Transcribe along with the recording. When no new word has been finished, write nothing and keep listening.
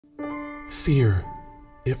Fear,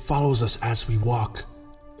 it follows us as we walk,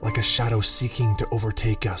 like a shadow seeking to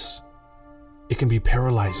overtake us. It can be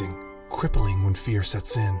paralyzing, crippling when fear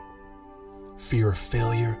sets in. Fear of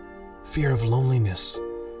failure, fear of loneliness,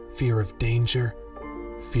 fear of danger,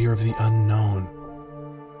 fear of the unknown.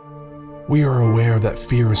 We are aware that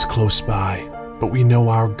fear is close by, but we know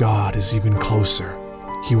our God is even closer.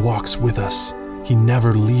 He walks with us. He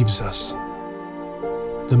never leaves us.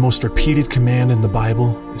 The most repeated command in the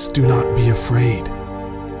Bible is do not be afraid.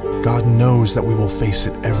 God knows that we will face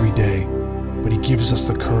it every day, but He gives us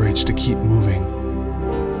the courage to keep moving.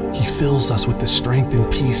 He fills us with the strength and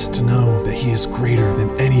peace to know that He is greater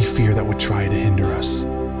than any fear that would try to hinder us.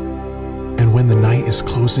 And when the night is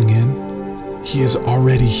closing in, He is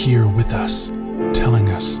already here with us, telling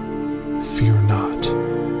us, fear not.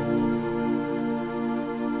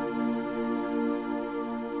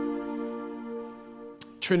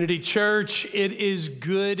 Trinity Church, it is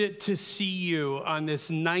good to see you on this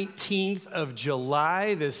 19th of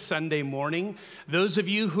July, this Sunday morning. Those of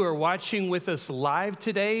you who are watching with us live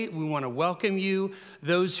today, we want to welcome you.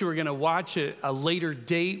 Those who are going to watch at a later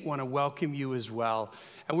date want to welcome you as well.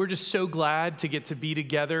 And we're just so glad to get to be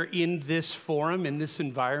together in this forum, in this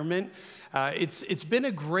environment. It's been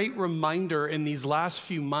a great reminder in these last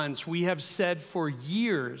few months. We have said for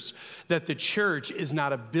years that the church is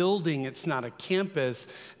not a building, it's not a campus.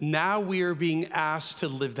 Now we are being asked to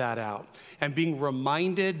live that out and being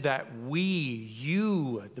reminded that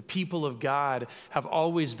you, the people of God, have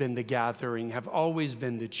always been the gathering, have always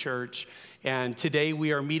been the church. And today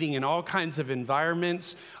we are meeting in all kinds of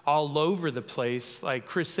environments all over the place. Like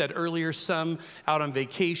Chris said earlier, some out on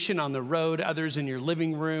vacation on the road, others in your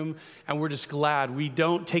living room. And we're just glad. We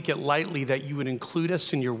don't take it lightly that you would include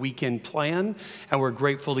us in your weekend plan. And we're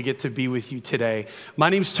grateful to get to be with you today. My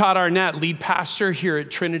name's Todd Arnett, lead pastor here at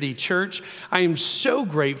Trinity Church. I am so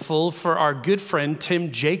grateful for our good friend Tim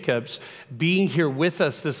Jacobs being here with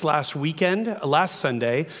us this last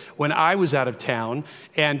Sunday, when I was out of town.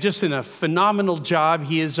 And just in a phenomenal job.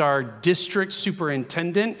 He is our district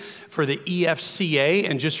superintendent for the EFCA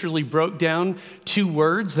and just really broke down two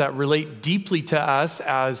words that relate deeply to us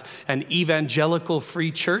as an evangelical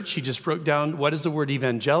free church. He just broke down what does the word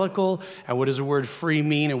evangelical and what does the word free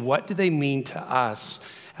mean and what do they mean to us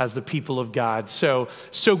as the people of God. So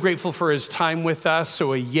grateful for his time with us.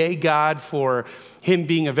 So a yay God for him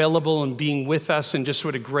being available and being with us, and just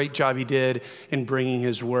what a great job he did in bringing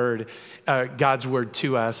his word, God's word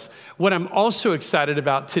to us. What I'm also excited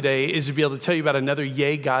about today is to be able to tell you about another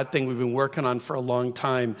yay God thing we've been working on for a long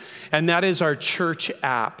time, and that is our church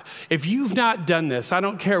app. If you've not done this, I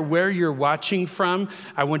don't care where you're watching from,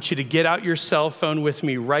 I want you to get out your cell phone with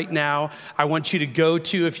me right now. I want you to go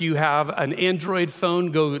to, if you have an Android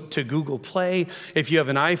phone, go to Google Play. If you have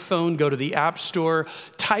an iPhone, go to the App Store,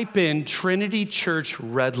 type in Trinity Church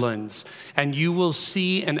Redlands, and you will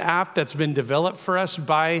see an app that's been developed for us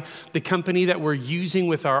by the company that we're using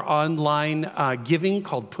with our online giving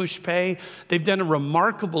called PushPay. They've done a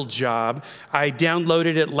remarkable job. I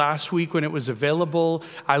downloaded it last week when it was available.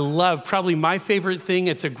 I love, probably my favorite thing,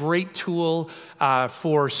 it's a great tool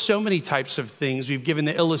for so many types of things. We've given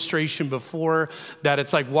the illustration before that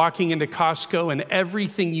it's like walking into Costco and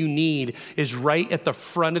everything you need is right at the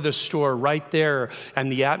front of the store, right there,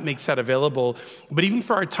 and the app makes that available. But even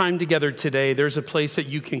for our time together today, there's a place that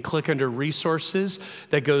you can click under resources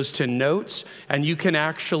that goes to notes, and you can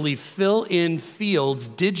actually fill in fields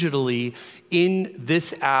digitally in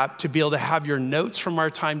this app to be able to have your notes from our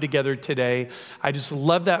time together today. I just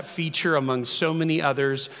love that feature among so many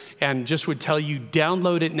others, and just would tell you,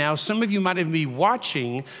 download it now. Some of you might even be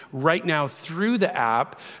watching right now through the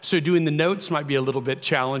app, so doing the notes might be a little bit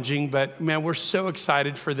challenging, but man, we're so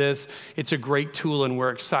excited for this. It's a great tool, and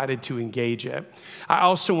we're excited to engage it. I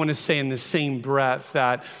also want to say in the same breath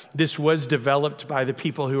that this was developed by the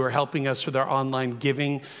people who are helping us with our online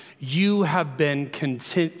giving. You have been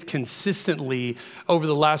consistently over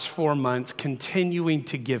the last 4 months continuing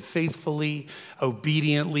to give faithfully,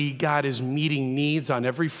 obediently. God is meeting needs on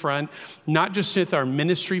every front, not just with our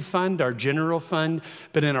ministry fund, our general fund,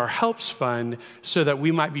 but in our helps fund, so that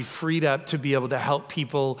we might be freed up to be able to help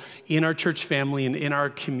people in our church family and in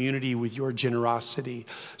our community with your generosity.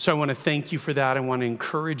 So I want to thank you for that. I want to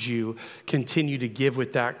encourage you, continue to give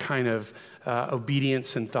with that kind of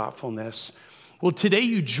obedience and thoughtfulness. Well, today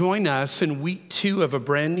you join us in week 2 of a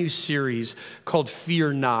brand new series called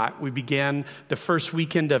Fear Not. We began the first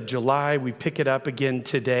weekend of July. We pick it up again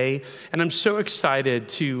today. And I'm so excited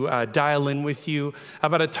to dial in with you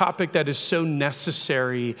about a topic that is so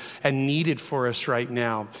necessary and needed for us right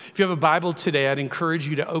now. If you have a Bible today, I'd encourage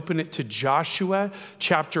you to open it to Joshua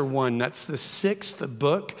chapter 1. That's the 6th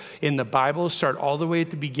book in the Bible. Start all the way at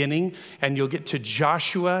the beginning, and you'll get to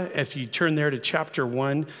Joshua. If you turn there to chapter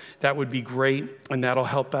 1, that would be great. And that'll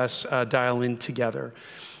help us dial in together.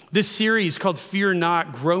 This series called Fear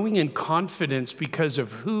Not, Growing in Confidence because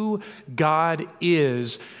of who God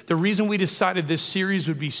is. The reason we decided this series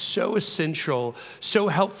would be so essential, so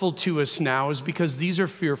helpful to us now is because these are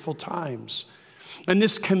fearful times. And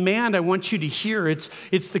this command I want you to hear, it's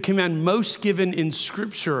the command most given in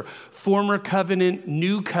Scripture, former covenant,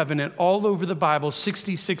 new covenant, all over the Bible,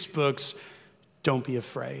 66 books, don't be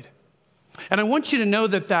afraid. And I want you to know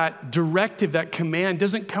that that directive, that command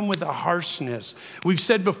doesn't come with a harshness. We've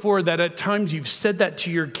said before that at times you've said that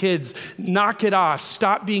to your kids, knock it off,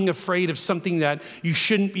 stop being afraid of something that you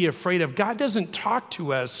shouldn't be afraid of. God doesn't talk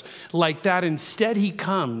to us like that. Instead, he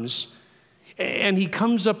comes and he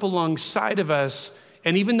comes up alongside of us.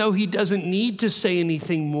 And even though he doesn't need to say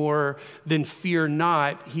anything more than fear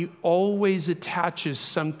not, he always attaches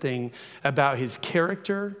something about his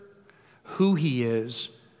character, who he is,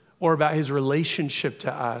 or about his relationship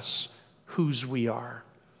to us, whose we are.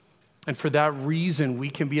 And for that reason,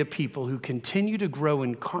 we can be a people who continue to grow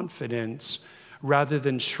in confidence rather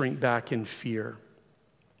than shrink back in fear.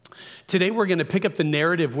 Today, we're going to pick up the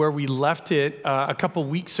narrative where we left it a couple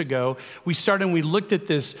weeks ago. We started and we looked at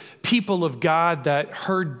this people of God that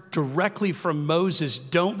heard directly from Moses,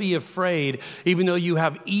 don't be afraid, even though you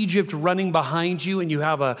have Egypt running behind you and you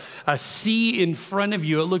have a sea in front of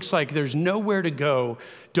you. It looks like there's nowhere to go.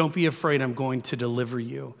 Don't be afraid, I'm going to deliver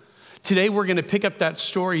you. Today, we're going to pick up that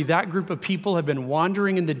story. That group of people have been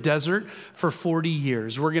wandering in the desert for 40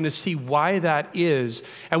 years. We're going to see why that is.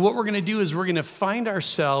 And what we're going to do is we're going to find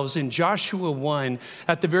ourselves in Joshua 1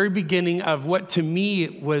 at the very beginning of what to me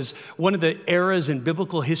was one of the eras in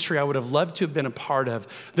biblical history I would have loved to have been a part of.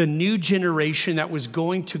 The new generation that was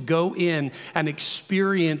going to go in and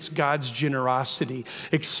experience God's generosity,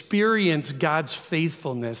 experience God's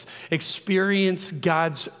faithfulness, experience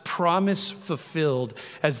God's promise fulfilled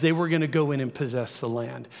as they were going to go in and possess the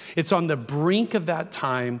land. It's on the brink of that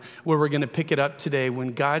time where we're going to pick it up today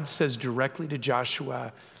when God says directly to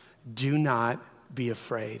Joshua, do not be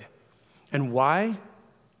afraid. And why?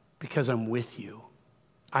 Because I'm with you.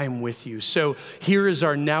 I am with you. So here is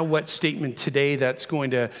our now what statement today that's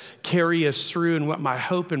going to carry us through and what my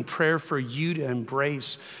hope and prayer for you to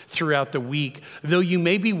embrace throughout the week. Though you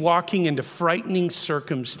may be walking into frightening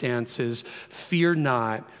circumstances, fear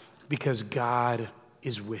not, because God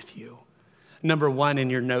is with you. Number 1 in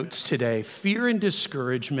your notes today, fear and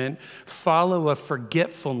discouragement follow a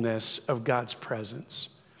forgetfulness of God's presence.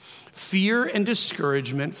 Fear and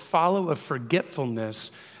discouragement follow a forgetfulness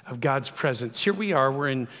of God's presence. Here we are, we're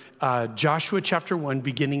in Joshua chapter 1,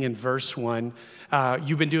 beginning in verse 1.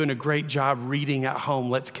 You've been doing a great job reading at home.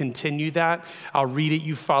 Let's continue that. I'll read it,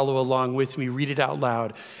 you follow along with me, read it out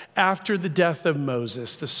loud. After the death of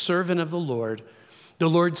Moses, the servant of the Lord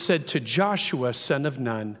said to Joshua, son of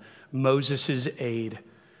Nun, Moses' aide,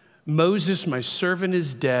 Moses, my servant,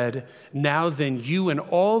 is dead. Now then, you and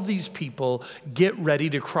all these people get ready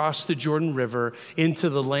to cross the Jordan River into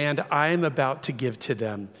the land I am about to give to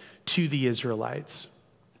them, to the Israelites.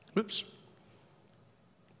 Oops.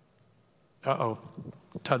 Uh-oh.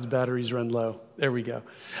 Todd's batteries run low. There we go.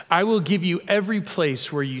 I will give you every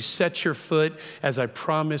place where you set your foot, as I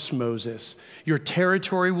promised Moses. Your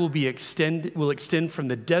territory will extend from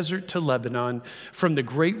the desert to Lebanon, from the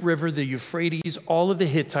great river, the Euphrates, all of the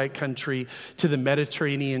Hittite country, to the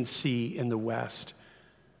Mediterranean Sea in the west.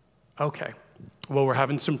 Okay. Well, we're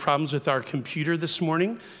having some problems with our computer this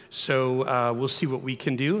morning, so we'll see what we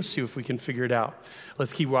can do, see if we can figure it out.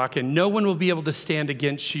 Let's keep walking. No one will be able to stand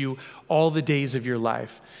against you all the days of your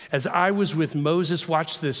life. As I was with Moses,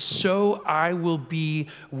 watch this, so I will be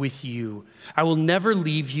with you. I will never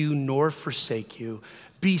leave you nor forsake you.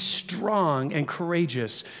 Be strong and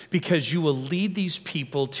courageous, because you will lead these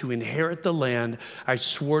people to inherit the land I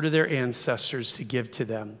swore to their ancestors to give to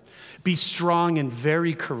them. Be strong and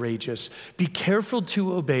very courageous. Be careful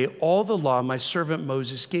to obey all the law my servant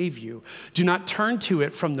Moses gave you. Do not turn to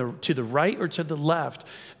it to the right or to the left,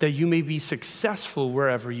 that you may be successful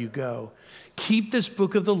wherever you go. Keep this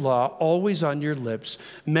book of the law always on your lips.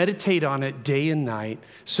 Meditate on it day and night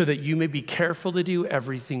so that you may be careful to do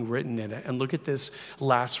everything written in it. And look at this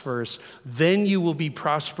last verse. Then you will be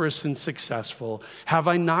prosperous and successful. Have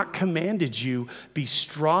I not commanded you? Be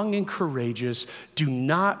strong and courageous. Do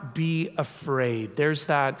not be afraid. There's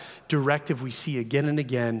that directive we see again and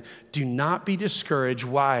again. Do not be discouraged.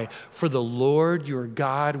 Why? For the Lord your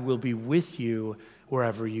God will be with you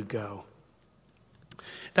wherever you go.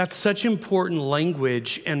 That's such important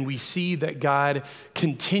language, and we see that God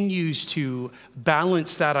continues to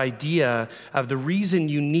balance that idea of the reason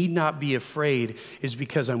you need not be afraid is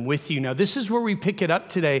because I'm with you. Now, this is where we pick it up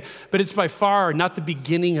today, but it's by far not the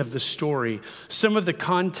beginning of the story. Some of the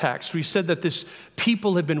context, we said that this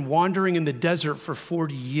people had been wandering in the desert for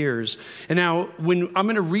 40 years. And now, when I'm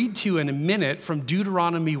going to read to you in a minute from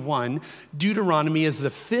Deuteronomy 1, Deuteronomy is the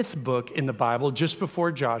 5th book in the Bible, just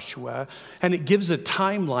before Joshua, and it gives a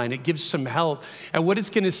timeline. It gives some help. And what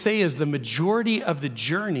it's going to say is the majority of the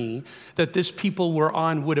journey that this people were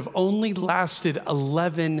on would have only lasted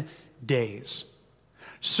 11 days.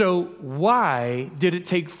 So why did it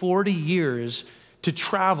take 40 years to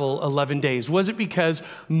travel 11 days? Was it because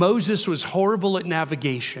Moses was horrible at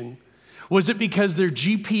navigation? Was it because their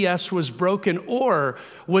GPS was broken? Or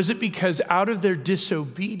was it because out of their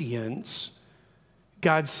disobedience,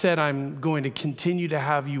 God said, I'm going to continue to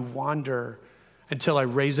have you wander until I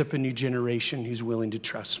raise up a new generation who's willing to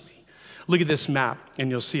trust me. Look at this map,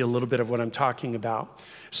 and you'll see a little bit of what I'm talking about.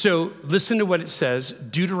 So listen to what it says,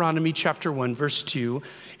 Deuteronomy chapter 1, verse 2.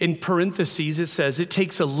 In parentheses, it says, it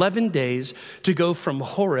takes 11 days to go from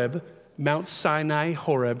Horeb, Mount Sinai,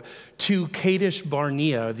 Horeb, to Kadesh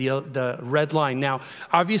Barnea, the red line. Now,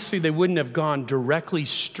 obviously, they wouldn't have gone directly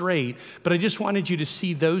straight, but I just wanted you to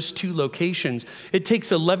see those two locations. It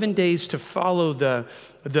takes 11 days to follow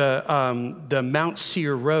the Mount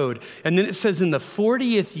Seir road. And then it says in the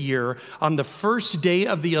 40th year, on the first day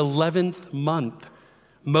of the 11th month,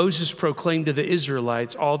 Moses proclaimed to the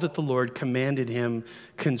Israelites all that the Lord commanded him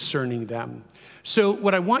concerning them. So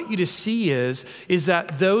what I want you to see is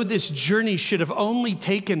that though this journey should have only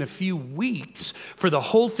taken a few weeks for the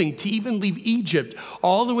whole thing to even leave Egypt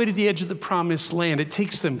all the way to the edge of the promised land, it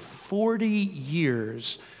takes them 40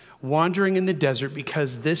 years wandering in the desert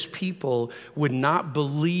because this people would not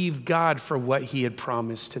believe God for what he had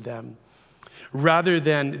promised to them. Rather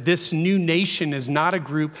than this new nation is not a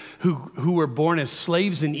group who were born as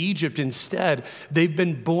slaves in Egypt. Instead, they've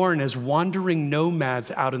been born as wandering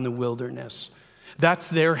nomads out in the wilderness. That's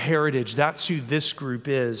their heritage. That's who this group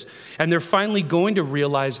is. And they're finally going to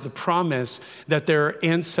realize the promise that their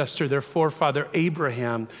ancestor, their forefather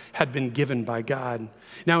Abraham, had been given by God.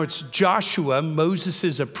 Now it's Joshua,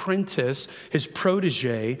 Moses' apprentice, his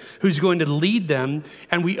protege, who's going to lead them.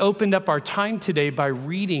 And we opened up our time today by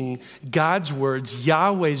reading God's words,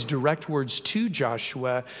 Yahweh's direct words to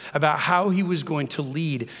Joshua about how he was going to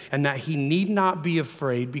lead and that he need not be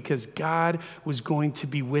afraid because God was going to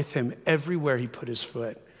be with him everywhere he put his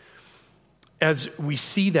foot. As we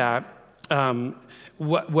see that,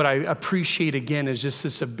 what I appreciate again is just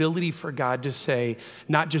this ability for God to say,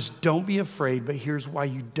 not just don't be afraid, but here's why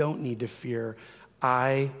you don't need to fear.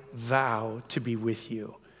 I vow to be with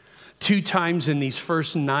you. 2 times in these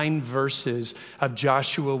first 9 verses of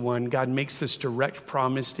Joshua 1, God makes this direct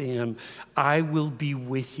promise to him, I will be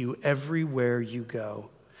with you everywhere you go.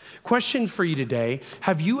 Question for you today,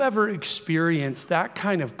 have you ever experienced that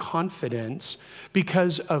kind of confidence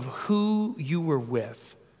because of who you were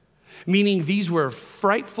with? Meaning these were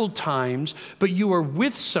frightful times, but you were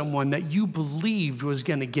with someone that you believed was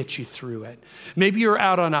going to get you through it. Maybe you're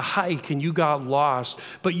out on a hike and you got lost,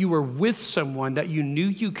 but you were with someone that you knew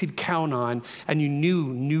you could count on and you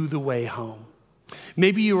knew the way home.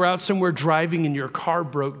 Maybe you were out somewhere driving and your car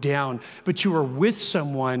broke down, but you were with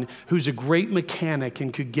someone who's a great mechanic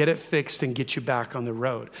and could get it fixed and get you back on the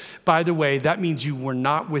road. By the way, that means you were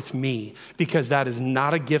not with me because that is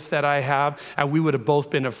not a gift that I have, and we would have both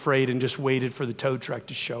been afraid and just waited for the tow truck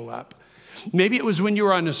to show up. Maybe it was when you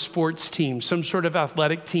were on a sports team, some sort of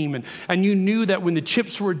athletic team, and you knew that when the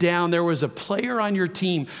chips were down, there was a player on your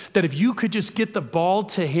team that if you could just get the ball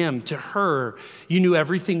to him, to her, you knew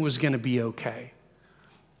everything was going to be okay.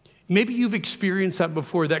 Maybe you've experienced that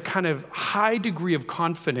before, that kind of high degree of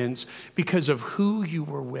confidence because of who you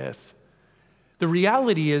were with. The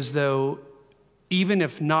reality is, though, even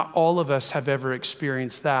if not all of us have ever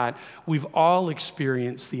experienced that, we've all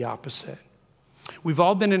experienced the opposite. We've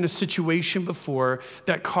all been in a situation before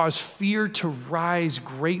that caused fear to rise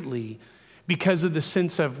greatly because of the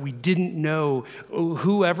sense of we didn't know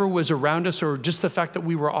whoever was around us or just the fact that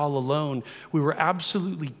we were all alone. We were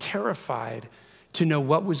absolutely terrified to know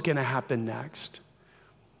what was going to happen next.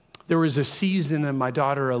 There was a season in my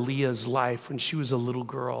daughter Aaliyah's life when she was a little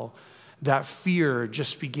girl that fear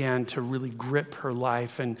just began to really grip her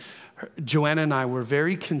life. And Joanna and I were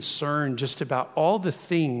very concerned just about all the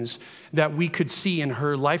things that we could see in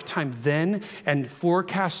her lifetime then and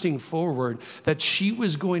forecasting forward that she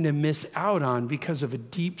was going to miss out on because of a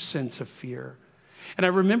deep sense of fear. And I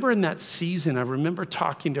remember in that season, I remember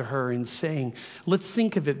talking to her and saying, let's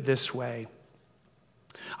think of it this way.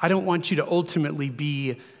 I don't want you to ultimately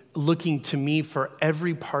be looking to me for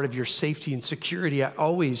every part of your safety and security. I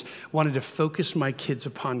always wanted to focus my kids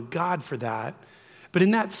upon God for that. But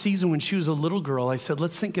in that season when she was a little girl, I said,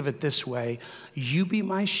 let's think of it this way. You be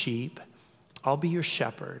my sheep, I'll be your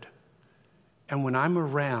shepherd. And when I'm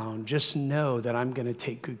around, just know that I'm going to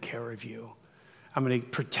take good care of you. I'm going to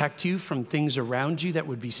protect you from things around you that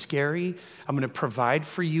would be scary. I'm going to provide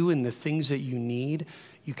for you in the things that you need.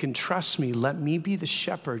 You can trust me. Let me be the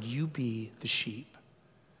shepherd. You be the sheep.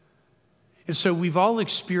 And so we've all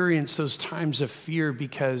experienced those times of fear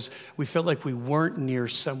because we felt like we weren't near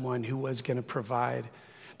someone who was going to provide.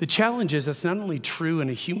 The challenge is that's not only true on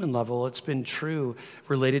a human level, it's been true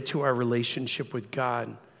related to our relationship with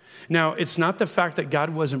God. Now, it's not the fact that God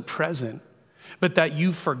wasn't present, but that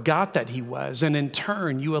you forgot that he was, and in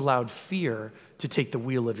turn, you allowed fear to take the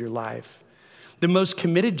wheel of your life. The most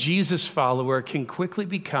committed Jesus follower can quickly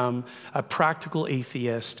become a practical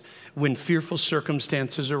atheist when fearful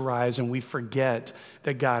circumstances arise and we forget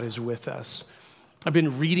that God is with us. I've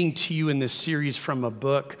been reading to you in this series from a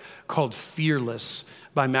book called Fearless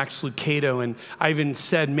by Max Lucado, and I even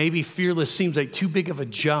said maybe fearless seems like too big of a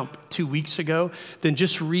jump 2 weeks ago. Then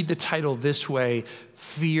just read the title this way,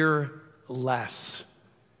 Fear Less.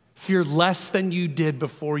 Fear less than you did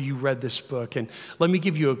before you read this book. And let me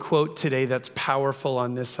give you a quote today that's powerful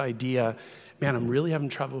on this idea. Man, I'm really having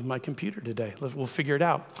trouble with my computer today. We'll figure it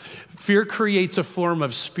out. Fear creates a form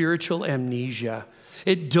of spiritual amnesia.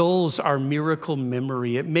 It dulls our miracle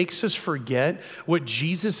memory. It makes us forget what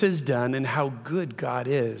Jesus has done and how good God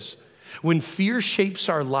is. When fear shapes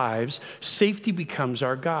our lives, safety becomes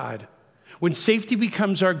our God. When safety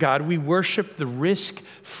becomes our God, we worship the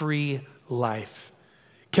risk-free life.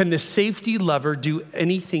 Can the safety lover do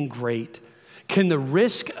anything great? Can the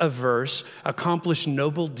risk-averse accomplish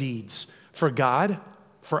noble deeds? For God?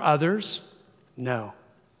 For others? No.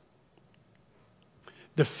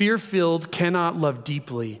 The fear-filled cannot love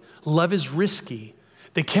deeply. Love is risky.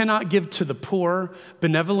 They cannot give to the poor.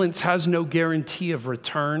 Benevolence has no guarantee of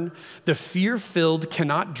return. The fear-filled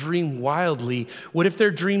cannot dream wildly. What if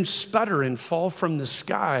their dreams sputter and fall from the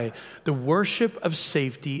sky? The worship of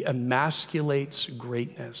safety emasculates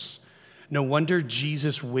greatness. No wonder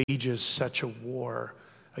Jesus wages such a war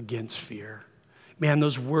against fear. Man,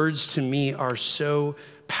 those words to me are so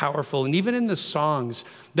powerful. And even in the songs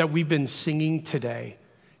that we've been singing today,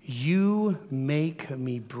 you make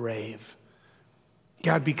me brave.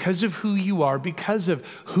 God, because of who you are, because of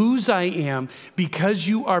whose I am, because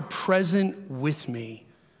you are present with me,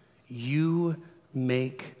 you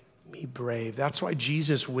make me brave. That's why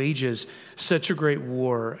Jesus wages such a great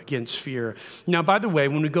war against fear. Now, by the way,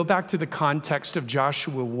 when we go back to the context of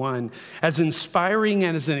Joshua 1, as inspiring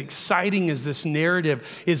and as exciting as this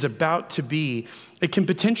narrative is about to be, it can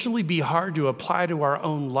potentially be hard to apply to our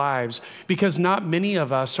own lives because not many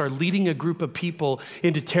of us are leading a group of people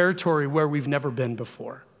into territory where we've never been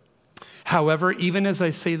before. However, even as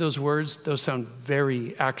I say those words, those sound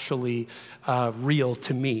very actually real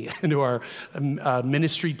to me and to our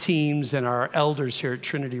ministry teams and our elders here at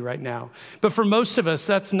Trinity right now. But for most of us,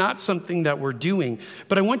 that's not something that we're doing.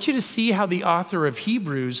 But I want you to see how the author of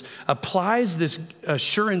Hebrews applies this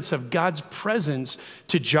assurance of God's presence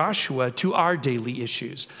to Joshua, to our daily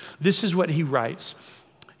issues. This is what he writes.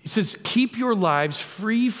 He says, keep your lives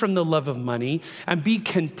free from the love of money and be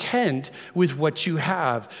content with what you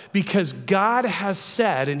have because God has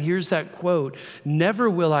said, and here's that quote, never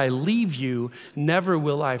will I leave you, never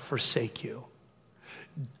will I forsake you.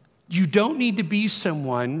 You don't need to be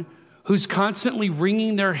someone who's constantly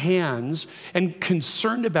wringing their hands and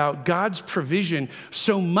concerned about God's provision,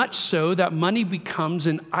 so much so that money becomes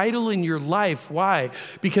an idol in your life. Why?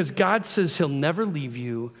 Because God says he'll never leave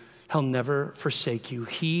you, he'll never forsake you.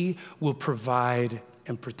 He will provide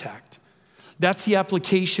and protect. That's the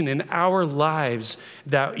application in our lives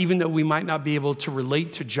that even though we might not be able to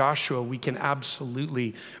relate to Joshua, we can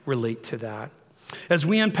absolutely relate to that. As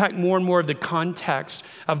we unpack more and more of the context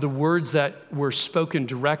of the words that were spoken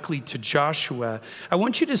directly to Joshua, I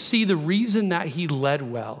want you to see the reason that he led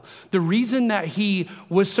well. The reason that he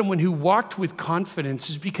was someone who walked with confidence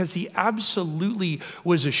is because he absolutely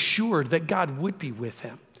was assured that God would be with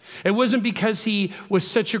him. It wasn't because he was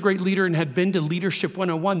such a great leader and had been to Leadership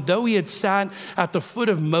 101. Though he had sat at the foot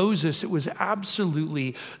of Moses, it was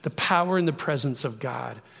absolutely the power and the presence of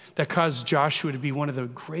God that caused Joshua to be one of the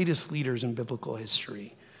greatest leaders in biblical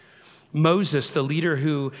history. Moses, the leader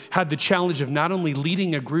who had the challenge of not only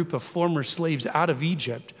leading a group of former slaves out of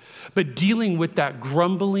Egypt, but dealing with that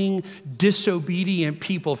grumbling, disobedient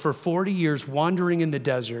people for 40 years wandering in the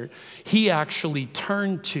desert, he actually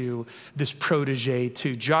turned to this protege,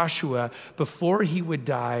 to Joshua, before he would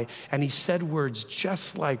die, and he said words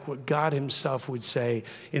just like what God himself would say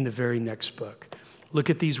in the very next book. Look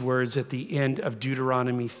at these words at the end of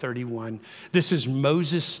Deuteronomy 31. This is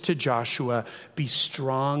Moses to Joshua. Be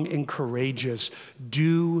strong and courageous.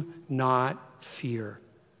 Do not fear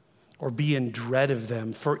or be in dread of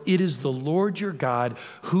them, for it is the Lord your God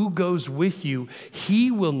who goes with you. He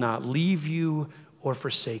will not leave you or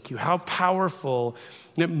forsake you. How powerful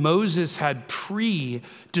that Moses had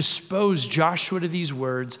predisposed Joshua to these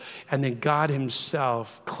words, and then God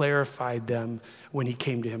himself clarified them when he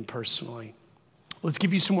came to him personally. Let's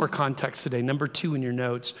give you some more context today. Number 2 in your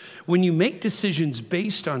notes. When you make decisions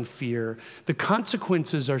based on fear, the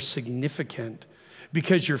consequences are significant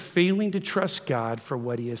because you're failing to trust God for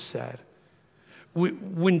what he has said.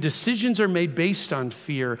 When decisions are made based on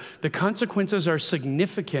fear, the consequences are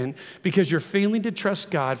significant because you're failing to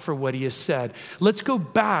trust God for what he has said. Let's go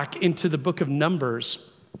back into the book of Numbers.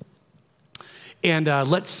 And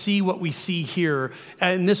let's see what we see here.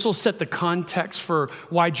 And this will set the context for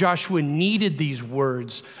why Joshua needed these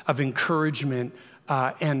words of encouragement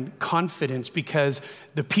and confidence, because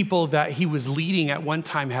the people that he was leading at one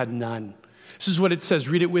time had none. This is what it says.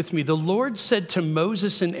 Read it with me. The Lord said to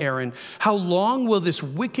Moses and Aaron, "How long will this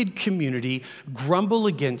wicked community grumble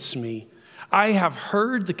against me? I have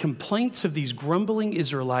heard the complaints of these grumbling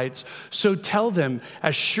Israelites, so tell them,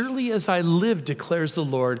 as surely as I live, declares the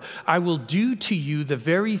Lord, I will do to you the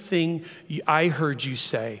very thing I heard you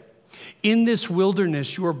say. In this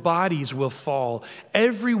wilderness, your bodies will fall,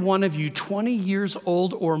 every one of you 20 years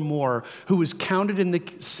old or more, who was counted in the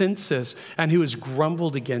census and who has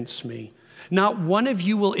grumbled against me. Not one of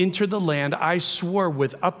you will enter the land I swore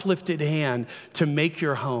with uplifted hand to make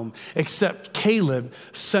your home, except Caleb,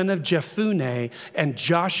 son of Jephunneh, and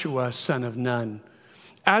Joshua, son of Nun.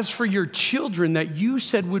 As for your children that you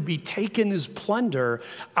said would be taken as plunder,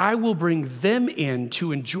 I will bring them in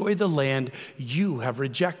to enjoy the land you have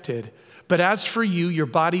rejected. But as for you, your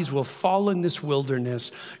bodies will fall in this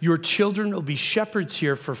wilderness. Your children will be shepherds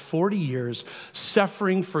here for 40 years,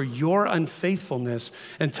 suffering for your unfaithfulness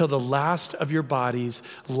until the last of your bodies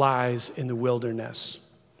lies in the wilderness."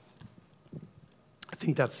 I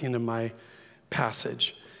think that's the end of my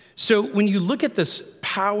passage. So when you look at this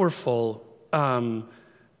powerful a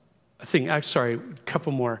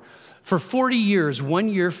couple more. For 40 years, 1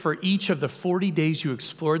 year for each of the 40 days you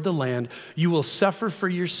explored the land, you will suffer for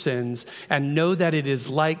your sins and know that it is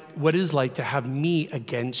like what it is like to have me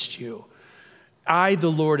against you. I,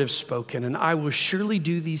 the Lord, have spoken, and I will surely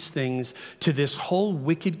do these things to this whole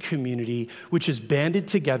wicked community, which is banded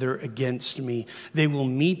together against me. They will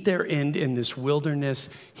meet their end in this wilderness.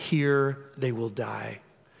 Here they will die.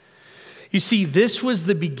 You see, this was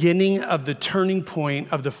the beginning of the turning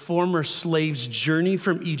point of the former slaves' journey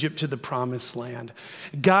from Egypt to the promised land.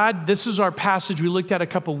 God, this is our passage we looked at a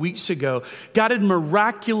couple weeks ago. God had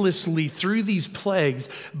miraculously, through these plagues,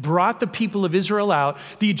 brought the people of Israel out.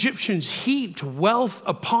 The Egyptians heaped wealth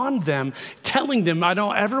upon them, telling them, I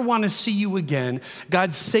don't ever want to see you again.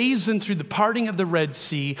 God saves them through the parting of the Red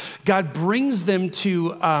Sea. God brings them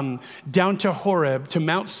to down to Horeb, to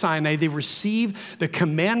Mount Sinai. They receive the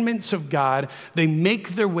commandments of God. They make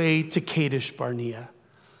their way to Kadesh Barnea.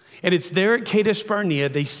 And it's there at Kadesh Barnea,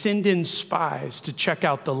 they send in spies to check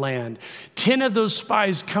out the land. 10 of those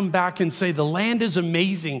spies come back and say, the land is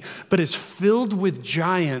amazing, but it's filled with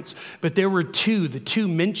giants. But there were the two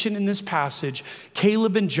mentioned in this passage,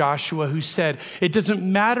 Caleb and Joshua, who said, it doesn't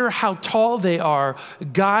matter how tall they are,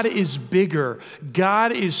 God is bigger,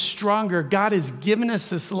 God is stronger, God has given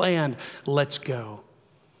us this land, let's go.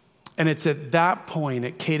 And it's at that point,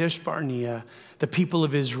 at Kadesh Barnea, the people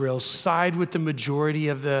of Israel side with the majority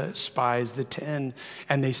of the spies, the 10,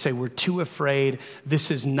 and they say, we're too afraid, this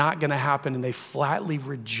is not going to happen, and they flatly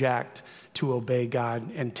reject to obey God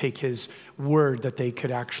and take his word that they could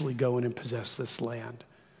actually go in and possess this land.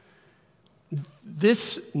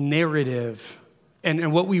 This narrative,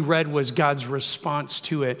 and what we read was God's response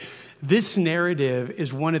to it, this narrative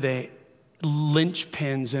is one of the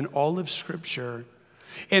linchpins in all of Scripture.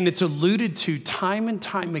 And it's alluded to time and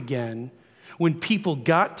time again when people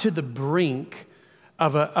got to the brink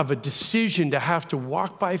of a decision to have to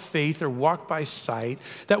walk by faith or walk by sight.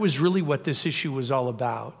 That was really what this issue was all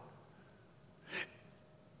about.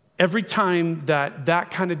 Every time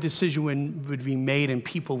that kind of decision would be made and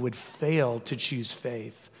people would fail to choose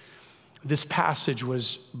faith, this passage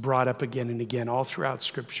was brought up again and again all throughout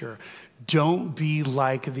Scripture. Don't be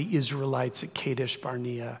like the Israelites at Kadesh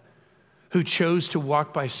Barnea, who chose to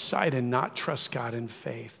walk by sight and not trust God in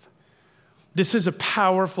faith. This is a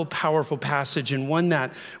powerful, powerful passage, and one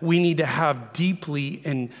that we need to have deeply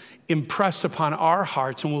and impressed upon our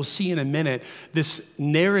hearts. And we'll see in a minute, this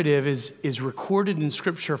narrative is recorded in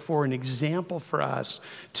Scripture for an example for us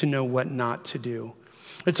to know what not to do.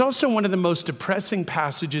 It's also one of the most depressing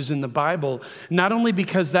passages in the Bible, not only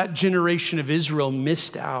because that generation of Israel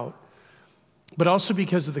missed out, but also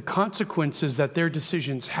because of the consequences that their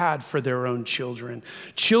decisions had for their own children.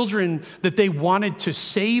 Children that they wanted to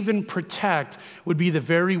save and protect would be the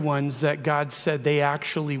very ones that God said they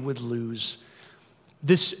actually would lose.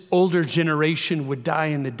 This older generation would die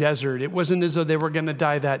in the desert. It wasn't as though they were going to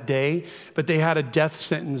die that day, but they had a death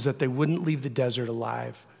sentence that they wouldn't leave the desert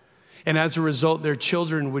alive. And as a result, their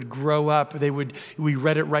children would grow up. We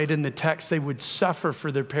read it right in the text, they would suffer for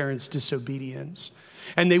their parents' disobedience.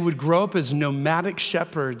 And they would grow up as nomadic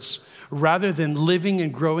shepherds rather than living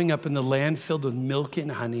and growing up in the land filled with milk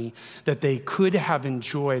and honey that they could have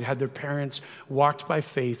enjoyed had their parents walked by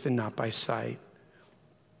faith and not by sight.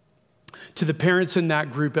 To the parents in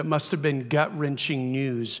that group, it must have been gut-wrenching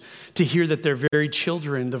news to hear that their very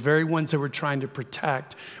children, the very ones they were trying to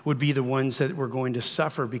protect, would be the ones that were going to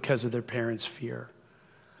suffer because of their parents' fear.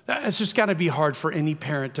 It's just got to be hard for any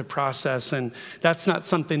parent to process, and that's not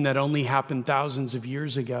something that only happened thousands of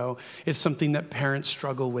years ago. It's something that parents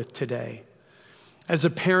struggle with today. As a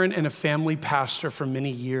parent and a family pastor for many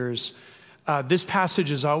years, this passage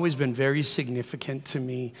has always been very significant to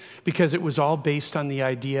me because it was all based on the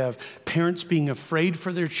idea of parents being afraid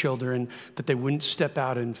for their children that they wouldn't step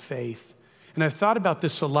out in faith. And I've thought about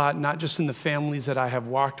this a lot, not just in the families that I have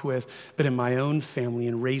walked with, but in my own family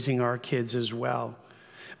and raising our kids as well.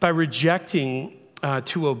 By rejecting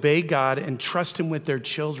to obey God and trust Him with their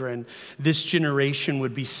children, this generation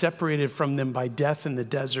would be separated from them by death in the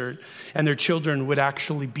desert, and their children would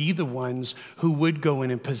actually be the ones who would go in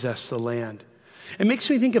and possess the land. It makes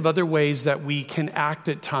me think of other ways that we can act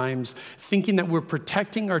at times, thinking that we're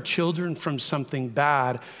protecting our children from something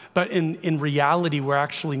bad, but in reality, we're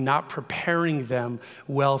actually not preparing them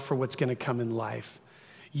well for what's going to come in life.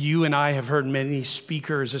 You and I have heard many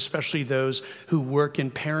speakers, especially those who work in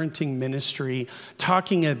parenting ministry,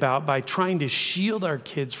 talking about by trying to shield our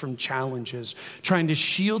kids from challenges, trying to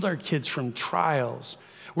shield our kids from trials.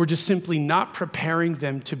 We're just simply not preparing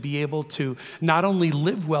them to be able to not only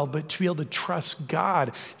live well, but to be able to trust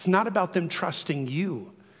God. It's not about them trusting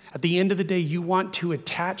you. At the end of the day, you want to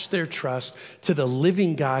attach their trust to the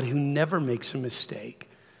living God who never makes a mistake.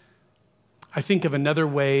 I think of another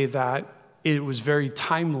way that it was very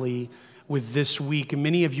timely with this week. And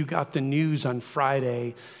many of you got the news on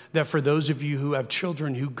Friday that for those of you who have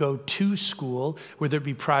children who go to school, whether it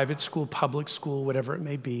be private school, public school, whatever it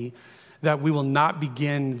may be, that we will not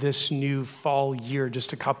begin this new fall year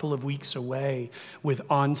just a couple of weeks away with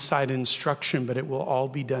on-site instruction, but it will all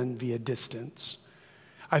be done via distance.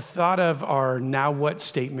 I thought of our now what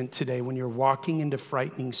statement today when you're walking into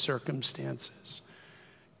frightening circumstances.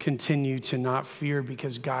 Continue to not fear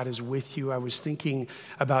because God is with you. I was thinking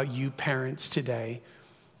about you parents today,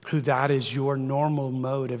 who that is your normal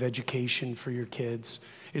mode of education for your kids,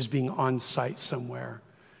 is being on site somewhere.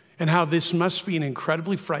 And how this must be an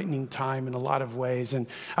incredibly frightening time in a lot of ways. And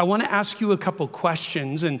I want to ask you a couple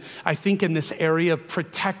questions. And I think in this area of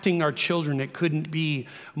protecting our children, it couldn't be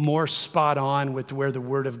more spot on with where the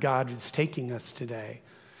Word of God is taking us today.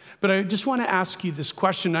 But I just want to ask you this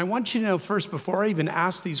question. I want you to know first, before I even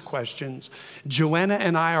ask these questions, Joanna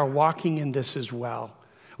and I are walking in this as well.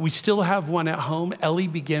 We still have one at home. Ellie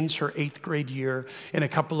begins her 8th grade year in a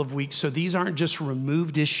couple of weeks. So these aren't just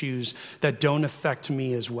removed issues that don't affect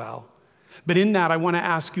me as well. But in that, I want to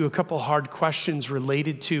ask you a couple hard questions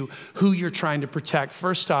related to who you're trying to protect.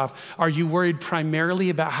 First off, are you worried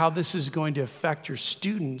primarily about how this is going to affect your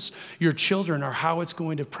students, your children, or how it's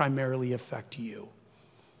going to primarily affect you?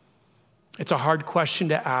 It's a hard question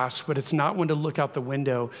to ask, but it's not one to look out the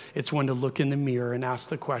window. It's one to look in the mirror and ask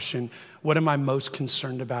the question, what am I most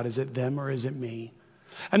concerned about? Is it them or is it me?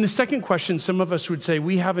 And the second question, some of us would say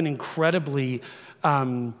we have an incredibly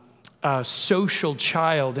social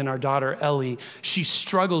child in our daughter Ellie. She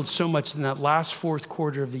struggled so much in that last fourth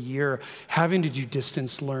quarter of the year having to do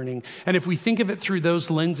distance learning. And if we think of it through those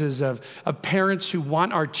lenses of parents who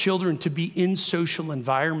want our children to be in social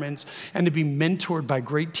environments and to be mentored by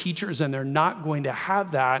great teachers, and they're not going to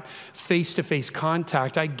have that face-to-face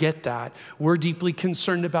contact, I get that. We're deeply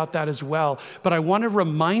concerned about that as well. But I want to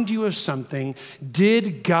remind you of something.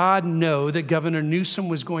 Did God know that Governor Newsom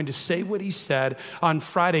was going to say what he said on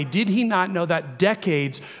Friday? Did he not know that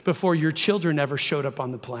decades before your children ever showed up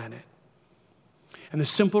on the planet? And the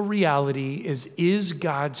simple reality is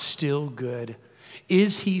God still good?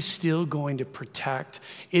 Is he still going to protect?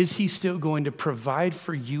 Is he still going to provide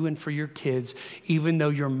for you and for your kids, even though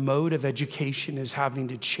your mode of education is having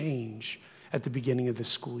to change at the beginning of the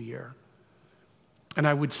school year? And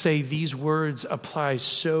I would say these words apply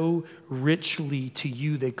so richly to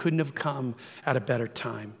you. They couldn't have come at a better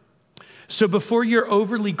time. So before you're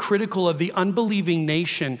overly critical of the unbelieving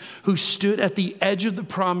nation who stood at the edge of the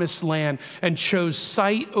promised land and chose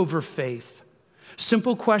sight over faith,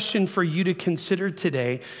 simple question for you to consider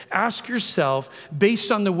today. Ask yourself, based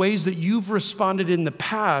on the ways that you've responded in the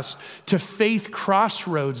past to faith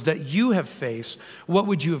crossroads that you have faced, what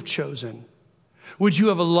would you have chosen? Would you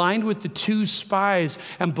have aligned with the two spies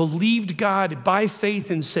and believed God by faith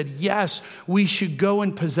and said, yes, we should go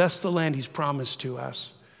and possess the land he's promised to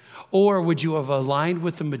us? Or would you have aligned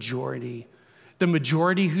with the majority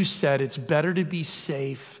who said it's better to be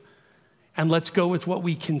safe and let's go with what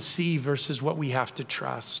we can see versus what we have to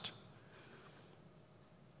trust?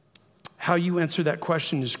 How you answer that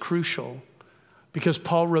question is crucial, because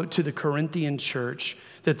Paul wrote to the Corinthian church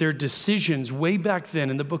that their decisions way back then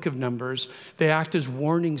in the book of Numbers, they act as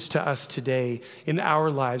warnings to us today in our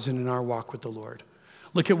lives and in our walk with the Lord.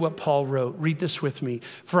 Look at what Paul wrote. Read this with me.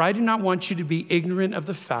 For I do not want you to be ignorant of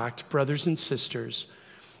the fact, brothers and sisters,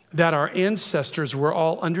 that our ancestors were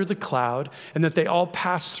all under the cloud and that they all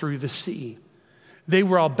passed through the sea. They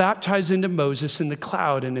were all baptized into Moses in the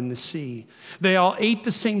cloud and in the sea. They all ate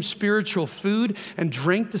the same spiritual food and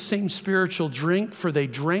drank the same spiritual drink, for they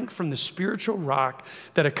drank from the spiritual rock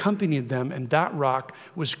that accompanied them, and that rock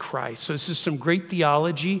was Christ. So this is some great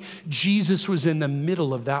theology. Jesus was in the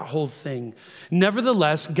middle of that whole thing.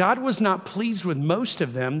 Nevertheless, God was not pleased with most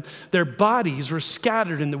of them. Their bodies were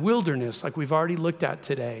scattered in the wilderness, like we've already looked at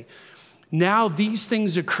today. Now these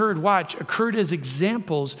things occurred as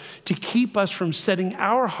examples to keep us from setting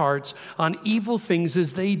our hearts on evil things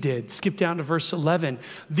as they did. Skip down to verse 11.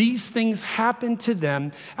 These things happened to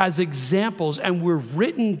them as examples and were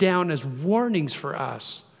written down as warnings for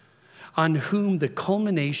us, on whom the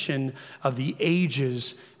culmination of the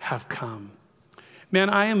ages have come. Man,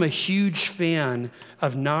 I am a huge fan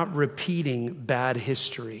of not repeating bad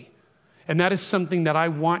history. And that is something that I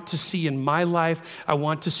want to see in my life. I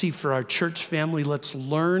want to see for our church family. Let's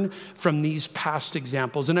learn from these past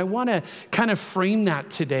examples. And I want to kind of frame that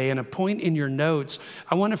today, and a point in your notes.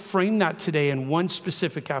 I want to frame that today in one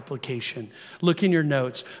specific application. Look in your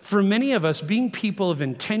notes. For many of us, being people of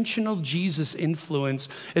intentional Jesus influence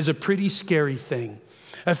is a pretty scary thing.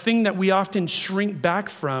 A thing that we often shrink back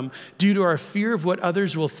from due to our fear of what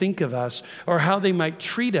others will think of us or how they might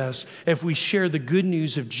treat us if we share the good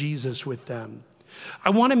news of Jesus with them.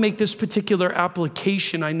 I want to make this particular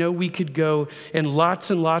application. I know we could go in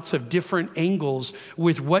lots and lots of different angles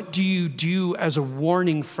with what do you do as a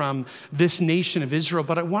warning from this nation of Israel,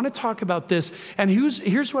 but I want to talk about this. And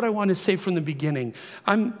here's what I want to say from the beginning.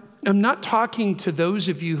 I'm not talking to those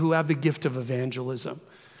of you who have the gift of evangelism.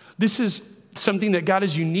 This is something that God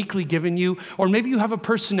has uniquely given you, or maybe you have a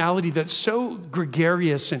personality that's so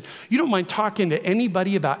gregarious and you don't mind talking to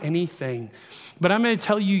anybody about anything, but I'm going to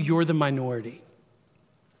tell you, you're the minority.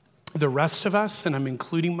 The rest of us, and I'm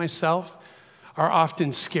including myself, are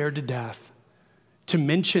often scared to death to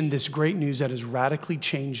mention this great news that has radically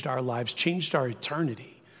changed our lives, changed our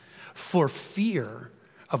eternity, for fear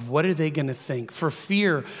of what are they going to think, for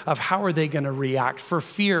fear of how are they going to react, for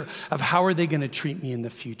fear of how are they going to treat me in the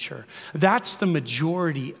future. That's the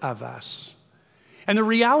majority of us. And the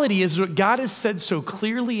reality is what God has said so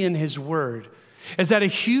clearly in his word is that a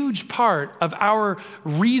huge part of our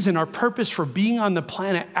reason, our purpose for being on the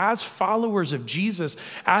planet as followers of Jesus,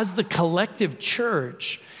 as the collective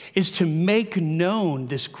church, is to make known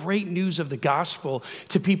this great news of the gospel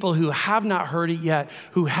to people who have not heard it yet,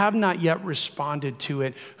 who have not yet responded to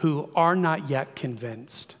it, who are not yet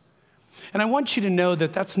convinced. And I want you to know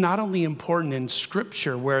that that's not only important in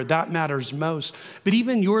Scripture where that matters most, but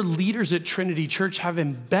even your leaders at Trinity Church have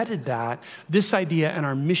embedded this idea in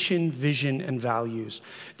our mission, vision, and values.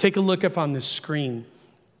 Take a look up on this screen,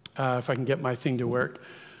 if I can get my thing to work.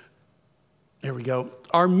 There we go.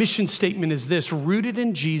 Our mission statement is this: rooted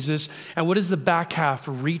in Jesus. And what is the back half?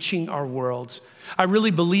 Reaching our worlds. I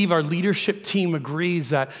really believe our leadership team agrees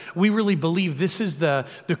that we really believe this is the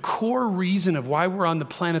core reason of why we're on the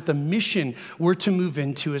planet. The mission we're to move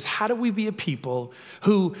into is, how do we be a people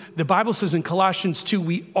who, the Bible says in Colossians 2,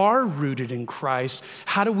 we are rooted in Christ.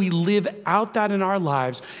 How do we live out that in our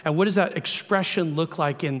lives? And what does that expression look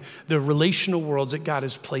like in the relational worlds that God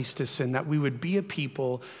has placed us in, that we would be a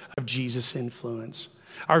people of Jesus' influence?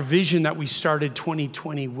 Our vision that we started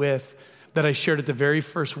 2020 with, that I shared at the very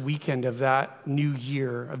first weekend of that new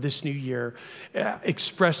year, of this new year,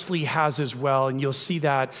 expressly has as well. And you'll see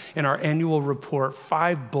that in our annual report,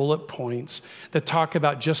 5 bullet points that talk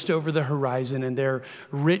about just over the horizon, and they're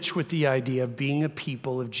rich with the idea of being a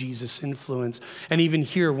people of Jesus' influence. And even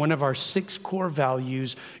here, one of our 6 core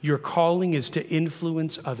values, your calling is to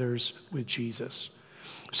influence others with Jesus.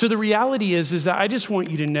 So the reality is that I just want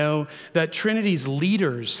you to know that Trinity's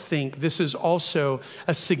leaders think this is also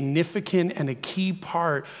a significant and a key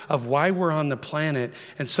part of why we're on the planet,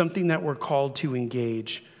 and something that we're called to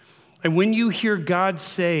engage. And when you hear God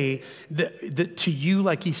say that to you,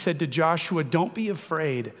 like he said to Joshua, don't be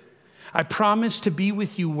afraid. I promise to be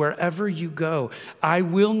with you wherever you go. I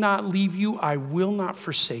will not leave you. I will not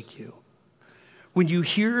forsake you. When you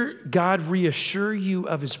hear God reassure you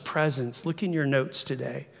of his presence, look in your notes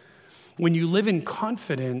today. When you live in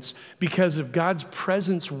confidence because of God's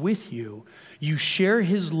presence with you, you share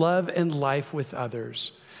his love and life with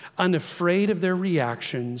others, unafraid of their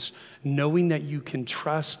reactions, knowing that you can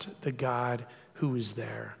trust the God who is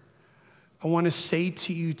there. I want to say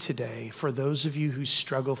to you today, for those of you who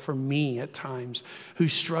struggle, for me at times, who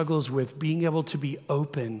struggles with being able to be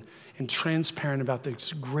open and transparent about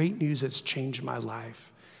this great news that's changed my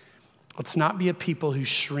life. Let's not be a people who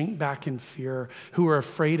shrink back in fear, who are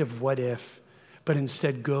afraid of what if, but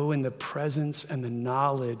instead go in the presence and the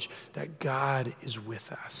knowledge that God is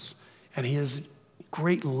with us. And his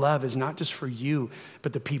great love is not just for you,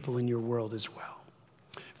 but the people in your world as well.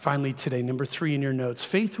 Finally today, number 3 in your notes,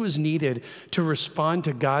 faith was needed to respond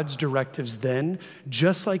to God's directives then,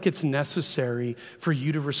 just like it's necessary for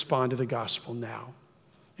you to respond to the gospel now.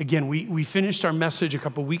 Again, we finished our message a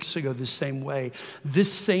couple weeks ago the same way.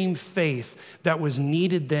 This same faith that was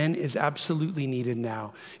needed then is absolutely needed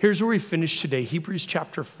now. Here's where we finish today, Hebrews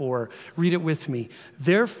chapter 4. Read it with me.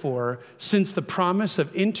 Therefore, since the promise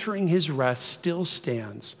of entering his rest still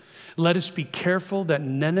stands, let us be careful that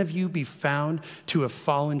none of you be found to have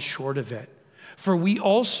fallen short of it. For we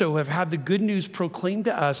also have had the good news proclaimed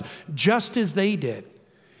to us just as they did.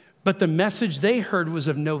 But the message they heard was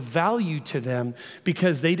of no value to them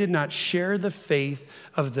because they did not share the faith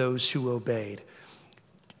of those who obeyed.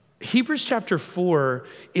 Hebrews chapter 4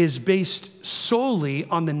 is based solely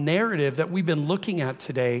on the narrative that we've been looking at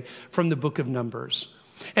today from the book of Numbers.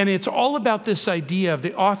 And it's all about this idea of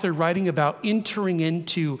the author writing about entering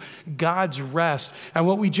into God's rest. And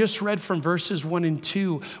what we just read from verses 1 and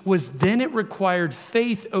 2 was then it required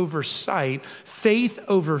faith over sight, faith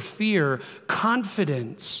over fear,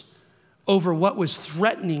 confidence over what was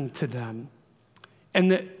threatening to them.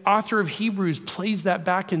 And the author of Hebrews plays that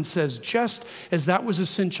back and says, just as that was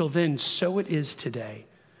essential then, so it is today.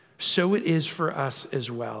 So it is for us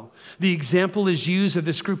as well. The example is used of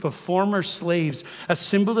this group of former slaves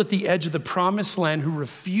assembled at the edge of the promised land who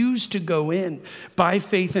refused to go in by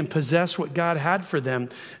faith and possess what God had for them.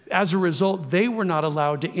 As a result, they were not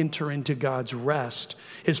allowed to enter into God's rest,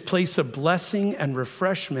 his place of blessing and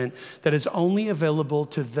refreshment that is only available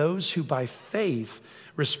to those who by faith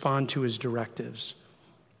respond to his directives.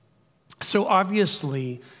 So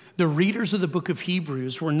obviously, the readers of the book of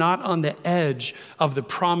Hebrews were not on the edge of the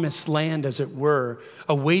promised land, as it were,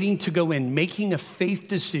 awaiting to go in, making a faith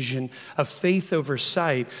decision, a faith over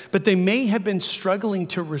sight, but they may have been struggling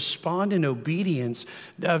to respond in obedience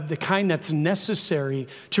of the kind that's necessary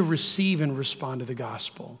to receive and respond to the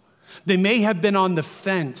gospel. They may have been on the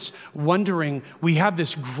fence, wondering, we have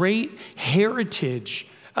this great heritage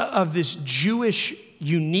of this Jewish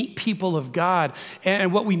unique people of God.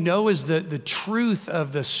 And what we know is the truth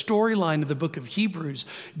of the storyline of the book of Hebrews.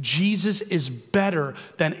 Jesus is better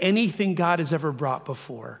than anything God has ever brought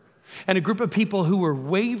before. And a group of people who were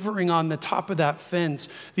wavering on the top of that fence,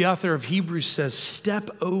 the author of Hebrews says, step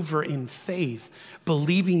over in faith,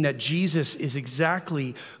 believing that Jesus is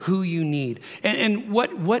exactly who you need. And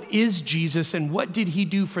what is Jesus, and what did he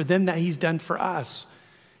do for them that he's done for us?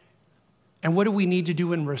 And what do we need to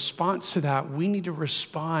do in response to that? We need to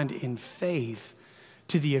respond in faith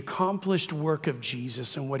to the accomplished work of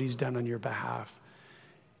Jesus and what he's done on your behalf.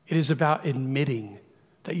 It is about admitting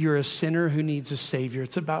that you're a sinner who needs a Savior.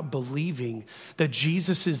 It's about believing that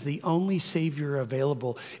Jesus is the only Savior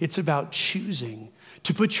available. It's about choosing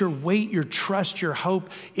to put your weight, your trust, your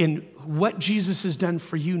hope in what Jesus has done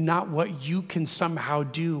for you, not what you can somehow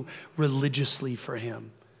do religiously for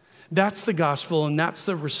him. That's the gospel, and that's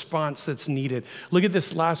the response that's needed. Look at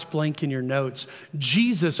this last blank in your notes.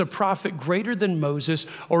 Jesus, a prophet greater than Moses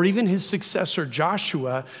or even his successor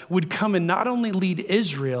Joshua, would come and not only lead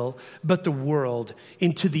Israel, but the world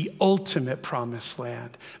into the ultimate promised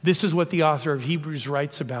land. This is what the author of Hebrews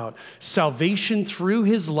writes about: salvation through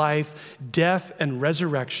his life, death, and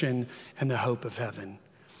resurrection, and the hope of heaven.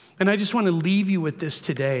 And I just want to leave you with this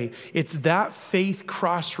today. It's that faith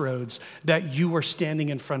crossroads that you are standing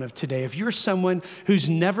in front of today. If you're someone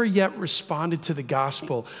who's never yet responded to the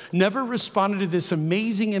gospel, never responded to this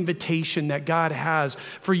amazing invitation that God has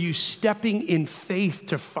for you stepping in faith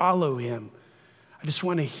to follow him, I just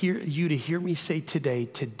want to hear me say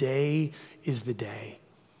today is the day.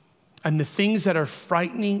 And the things that are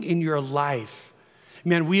frightening in your life,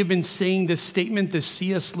 man, we have been saying this statement, this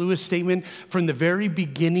C.S. Lewis statement, from the very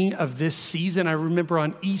beginning of this season. I remember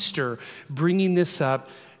on Easter bringing this up.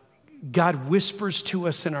 God whispers to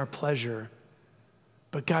us in our pleasure,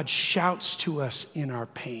 but God shouts to us in our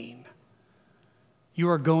pain. You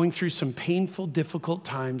are going through some painful, difficult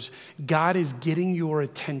times. God is getting your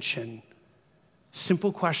attention.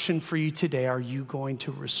 Simple question for you today: are you going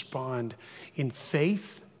to respond in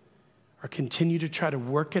faith, or continue to try to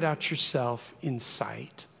work it out yourself in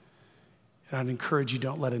sight? And I'd encourage you,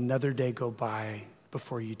 don't let another day go by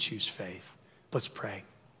before you choose faith. Let's pray.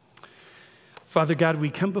 Father God,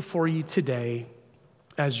 we come before you today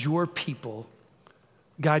as your people.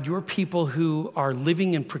 God, your people who are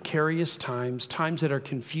living in precarious times, times that are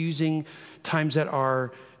confusing, times that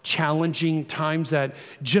are challenging, times that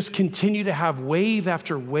just continue to have wave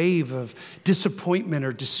after wave of disappointment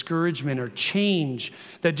or discouragement or change,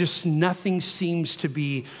 that just nothing seems to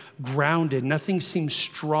be grounded, nothing seems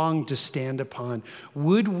strong to stand upon.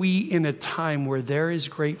 Would we, in a time where there is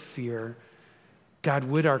great fear, God,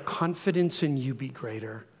 would our confidence in you be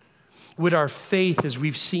greater? Would our faith, as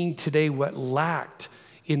we've seen today what lacked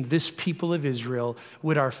in this people of Israel,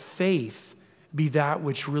 would our faith be that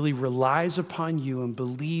which really relies upon you and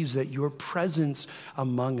believes that your presence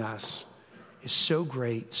among us is so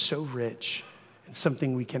great, so rich, and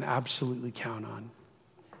something we can absolutely count on.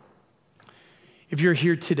 If you're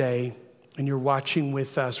here today and you're watching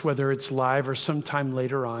with us, whether it's live or sometime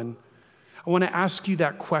later on, I want to ask you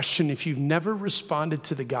that question. If you've never responded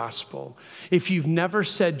to the gospel, if you've never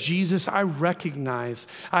said, Jesus, I recognize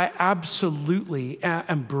I absolutely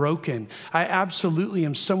am broken. I absolutely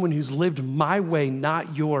am someone who's lived my way,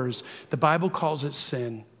 not yours. The Bible calls it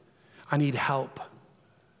sin. I need help.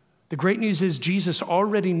 The great news is Jesus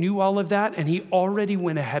already knew all of that, and he already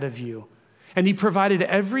went ahead of you. And he provided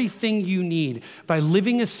everything you need by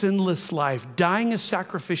living a sinless life, dying a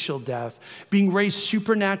sacrificial death, being raised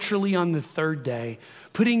supernaturally on the third day,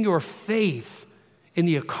 putting your faith in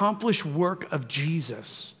the accomplished work of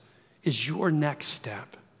Jesus is your next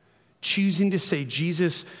step. Choosing to say,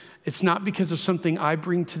 Jesus, it's not because of something I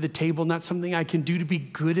bring to the table, not something I can do to be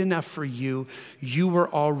good enough for you. You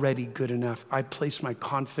were already good enough. I place my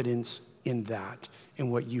confidence in that,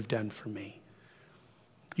 in what you've done for me.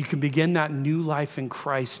 You can begin that new life in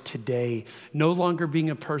Christ today, no longer being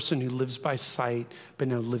a person who lives by sight, but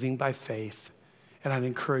now living by faith. And I'd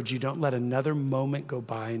encourage you, don't let another moment go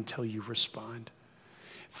by until you respond.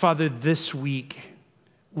 Father, this week,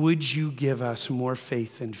 would you give us more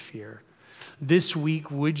faith than fear? This week,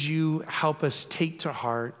 would you help us take to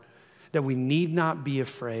heart that we need not be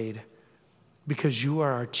afraid because you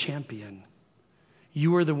are our champion.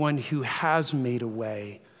 You are the one who has made a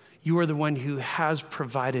way. You are the one who has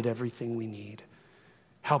provided everything we need.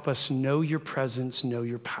 Help us know your presence, know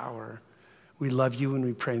your power. We love you and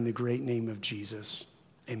we pray in the great name of Jesus.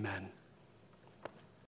 Amen.